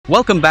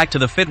Welcome back to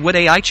the Fit with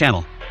AI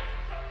channel.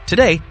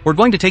 Today, we're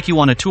going to take you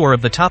on a tour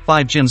of the top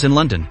 5 gyms in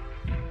London.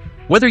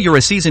 Whether you're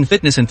a seasoned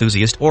fitness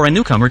enthusiast or a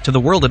newcomer to the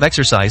world of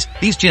exercise,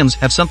 these gyms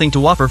have something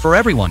to offer for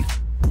everyone.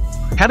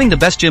 Having the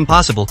best gym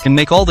possible can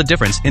make all the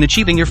difference in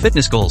achieving your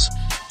fitness goals.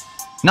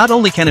 Not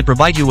only can it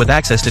provide you with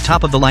access to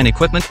top-of-the-line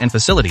equipment and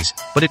facilities,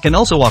 but it can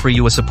also offer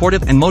you a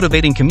supportive and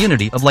motivating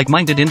community of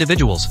like-minded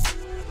individuals.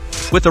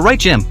 With the right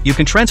gym, you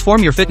can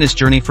transform your fitness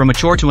journey from a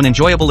chore to an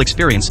enjoyable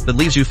experience that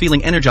leaves you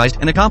feeling energized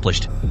and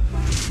accomplished.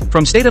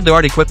 From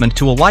state-of-the-art equipment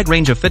to a wide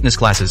range of fitness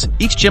classes,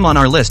 each gym on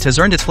our list has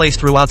earned its place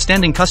through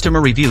outstanding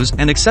customer reviews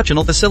and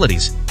exceptional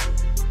facilities.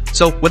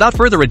 So, without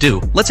further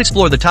ado, let's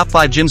explore the top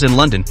 5 gyms in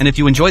London, and if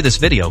you enjoy this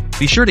video,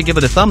 be sure to give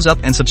it a thumbs up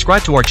and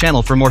subscribe to our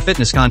channel for more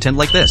fitness content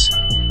like this.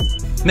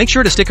 Make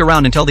sure to stick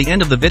around until the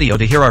end of the video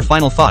to hear our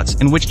final thoughts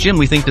and which gym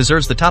we think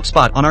deserves the top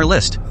spot on our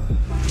list.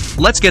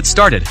 Let's get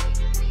started.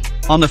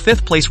 On the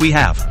 5th place we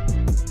have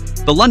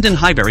the London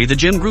Highbury The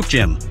Gym Group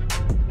Gym.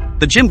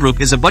 The Gym Group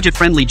is a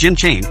budget-friendly gym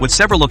chain with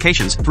several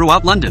locations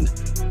throughout London.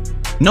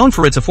 Known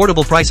for its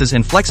affordable prices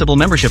and flexible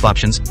membership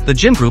options, the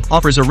Gym Group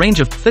offers a range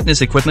of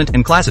fitness equipment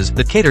and classes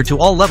that cater to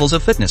all levels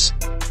of fitness.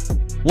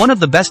 One of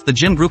the best The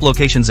Gym Group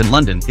locations in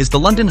London is the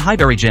London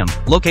Highbury Gym,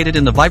 located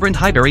in the vibrant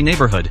Highbury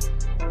neighborhood.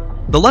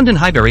 The London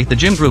Highbury The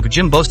Gym Group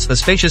Gym boasts a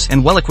spacious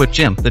and well-equipped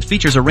gym that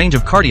features a range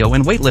of cardio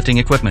and weightlifting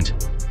equipment.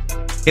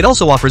 It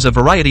also offers a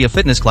variety of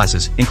fitness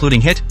classes,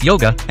 including HIIT,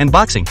 yoga, and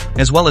boxing,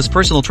 as well as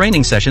personal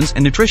training sessions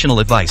and nutritional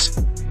advice.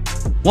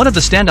 One of the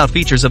standout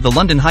features of the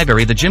London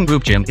Highbury The Gym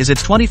Group Gym is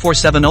its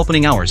 24/7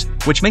 opening hours,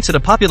 which makes it a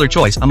popular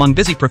choice among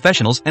busy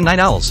professionals and night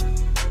owls.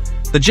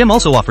 The gym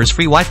also offers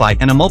free Wi-Fi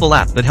and a mobile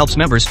app that helps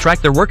members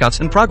track their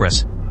workouts and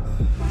progress.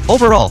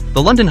 Overall,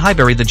 the London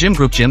Highbury The Gym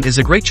Group Gym is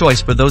a great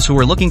choice for those who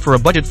are looking for a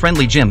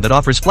budget-friendly gym that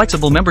offers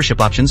flexible membership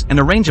options and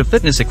a range of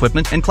fitness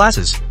equipment and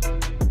classes.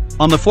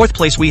 On the 4th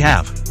place we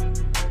have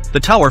the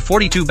Tower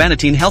 42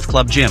 Bannatyne Health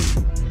Club Gym.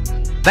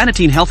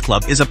 Bannatyne Health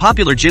Club is a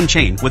popular gym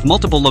chain with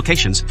multiple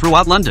locations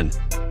throughout London.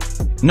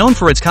 Known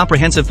for its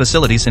comprehensive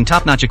facilities and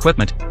top-notch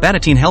equipment,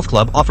 Bannatyne Health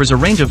Club offers a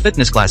range of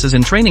fitness classes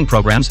and training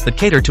programs that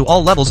cater to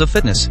all levels of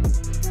fitness.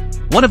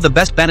 One of the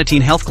best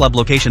Bannatyne Health Club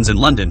locations in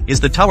London is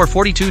the Tower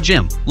 42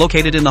 Gym,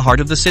 located in the heart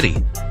of the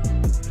city.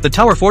 The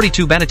Tower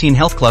 42 Bannatyne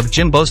Health Club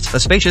Gym boasts a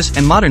spacious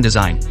and modern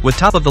design, with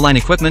top-of-the-line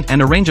equipment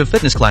and a range of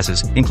fitness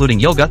classes, including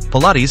yoga,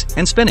 Pilates,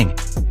 and spinning.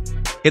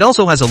 It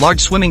also has a large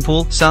swimming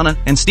pool, sauna,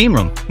 and steam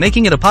room,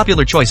 making it a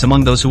popular choice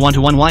among those who want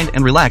to unwind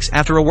and relax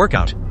after a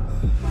workout.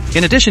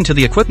 In addition to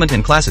the equipment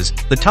and classes,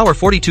 the Tower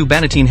 42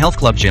 Bannatyne Health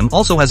Club Gym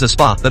also has a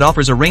spa that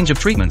offers a range of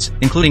treatments,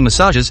 including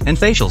massages and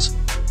facials.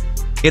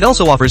 It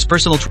also offers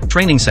personal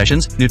training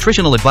sessions,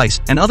 nutritional advice,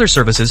 and other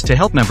services to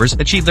help members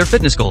achieve their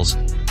fitness goals.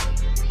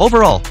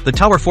 Overall, the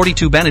Tower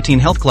 42 Bannatyne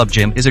Health Club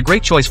Gym is a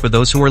great choice for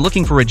those who are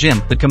looking for a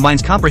gym that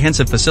combines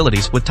comprehensive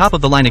facilities with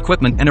top-of-the-line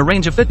equipment and a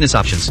range of fitness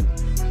options.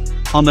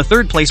 On the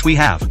 3rd place we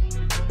have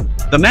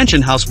the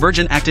Mansion House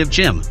Virgin Active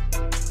Gym.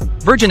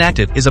 Virgin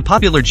Active is a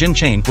popular gym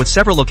chain with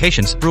several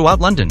locations throughout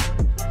London.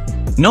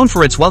 Known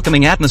for its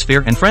welcoming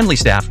atmosphere and friendly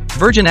staff,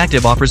 Virgin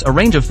Active offers a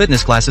range of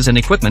fitness classes and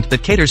equipment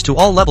that caters to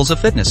all levels of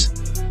fitness.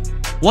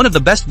 One of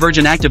the best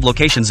Virgin Active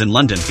locations in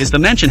London is the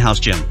Mansion House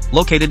Gym,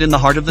 located in the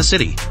heart of the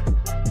city.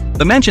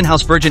 The Mansion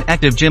House Virgin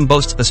Active Gym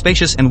boasts a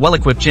spacious and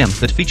well-equipped gym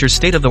that features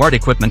state-of-the-art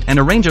equipment and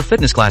a range of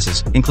fitness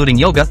classes, including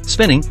yoga,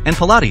 spinning, and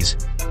Pilates.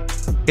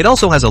 It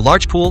also has a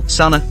large pool,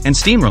 sauna, and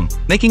steam room,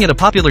 making it a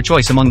popular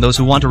choice among those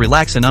who want to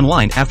relax and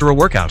unwind after a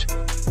workout.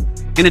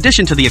 In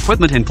addition to the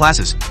equipment and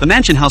classes, the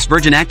Mansion House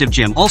Virgin Active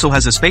Gym also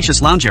has a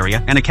spacious lounge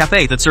area and a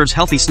cafe that serves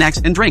healthy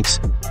snacks and drinks.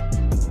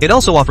 It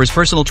also offers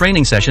personal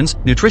training sessions,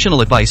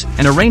 nutritional advice,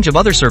 and a range of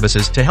other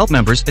services to help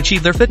members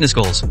achieve their fitness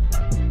goals.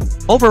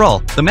 Overall,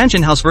 the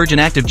Mansion House Virgin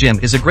Active Gym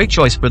is a great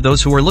choice for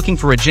those who are looking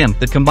for a gym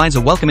that combines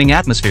a welcoming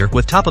atmosphere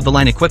with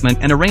top-of-the-line equipment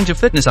and a range of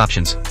fitness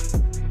options.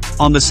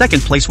 On the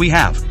 2nd place we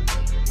have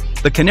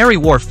the Canary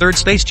Wharf Third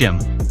Space Gym.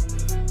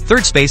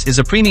 Third Space is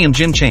a premium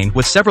gym chain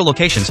with several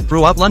locations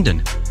throughout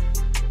London.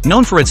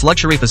 Known for its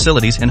luxury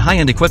facilities and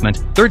high-end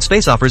equipment, Third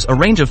Space offers a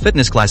range of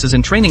fitness classes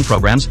and training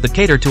programs that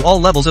cater to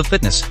all levels of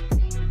fitness.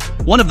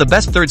 One of the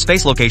best Third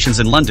Space locations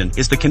in London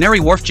is the Canary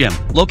Wharf Gym,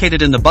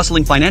 located in the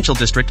bustling financial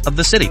district of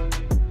the city.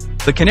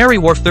 The Canary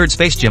Wharf Third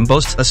Space Gym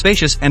boasts a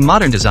spacious and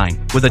modern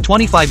design, with a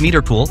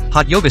 25-meter pool,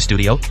 hot yoga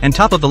studio, and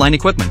top-of-the-line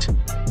equipment.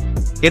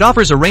 It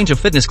offers a range of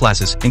fitness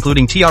classes,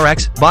 including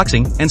TRX,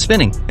 boxing, and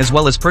spinning, as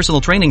well as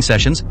personal training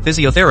sessions,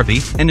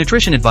 physiotherapy, and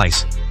nutrition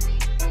advice.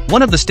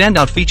 One of the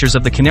standout features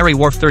of the Canary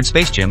Wharf Third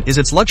Space Gym is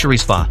its luxury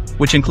spa,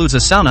 which includes a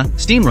sauna,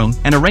 steam room,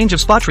 and a range of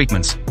spa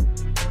treatments.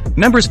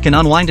 Members can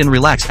unwind and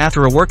relax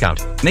after a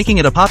workout, making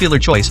it a popular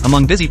choice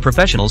among busy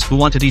professionals who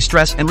want to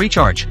de-stress and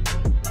recharge.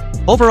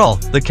 Overall,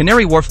 the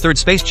Canary Wharf Third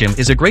Space Gym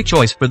is a great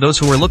choice for those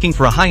who are looking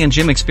for a high-end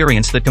gym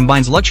experience that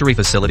combines luxury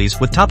facilities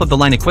with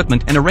top-of-the-line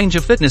equipment and a range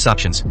of fitness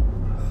options.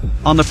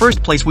 On the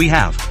 1st place we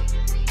have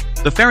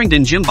the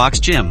Farringdon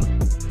Gymbox Gym.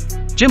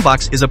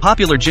 Gymbox is a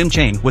popular gym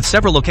chain with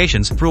several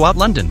locations throughout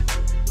London.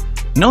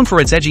 Known for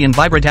its edgy and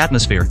vibrant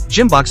atmosphere,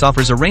 Gymbox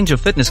offers a range of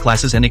fitness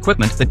classes and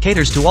equipment that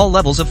caters to all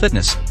levels of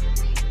fitness.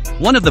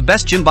 One of the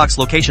best Gymbox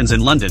locations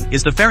in London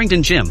is the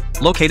Farringdon Gym,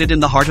 located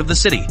in the heart of the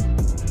city.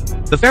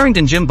 The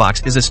Farringdon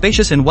Gymbox is a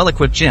spacious and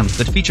well-equipped gym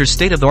that features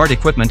state-of-the-art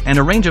equipment and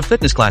a range of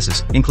fitness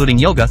classes, including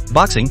yoga,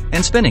 boxing,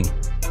 and spinning.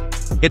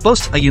 It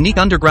boasts a unique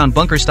underground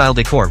bunker-style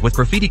decor with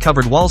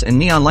graffiti-covered walls and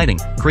neon lighting,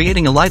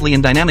 creating a lively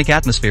and dynamic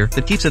atmosphere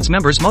that keeps its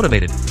members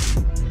motivated.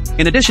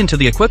 In addition to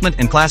the equipment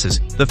and classes,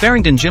 the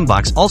Farringdon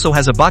Gymbox also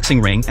has a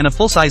boxing ring and a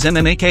full-size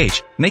MMA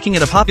cage, making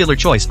it a popular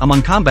choice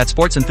among combat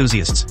sports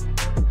enthusiasts.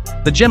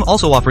 The gym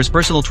also offers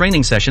personal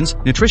training sessions,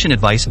 nutrition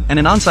advice, and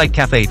an on-site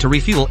cafe to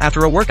refuel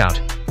after a workout.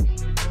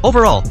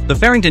 Overall, the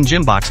Farringdon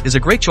Gymbox is a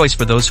great choice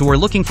for those who are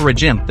looking for a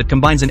gym that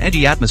combines an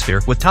edgy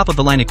atmosphere with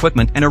top-of-the-line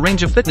equipment and a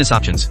range of fitness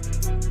options.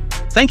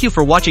 Thank you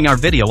for watching our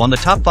video on the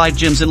top 5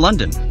 gyms in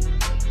London.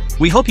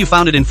 We hope you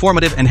found it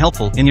informative and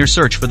helpful in your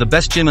search for the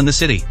best gym in the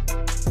city.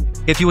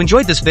 If you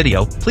enjoyed this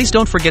video, please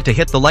don't forget to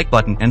hit the like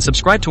button and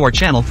subscribe to our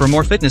channel for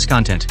more fitness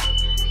content.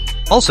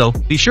 Also,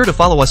 be sure to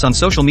follow us on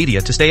social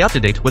media to stay up to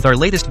date with our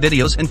latest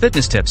videos and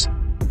fitness tips.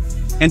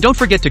 And don't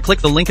forget to click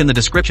the link in the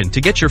description to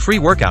get your free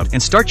workout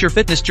and start your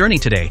fitness journey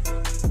today.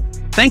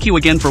 Thank you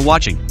again for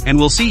watching, and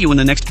we'll see you in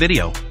the next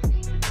video.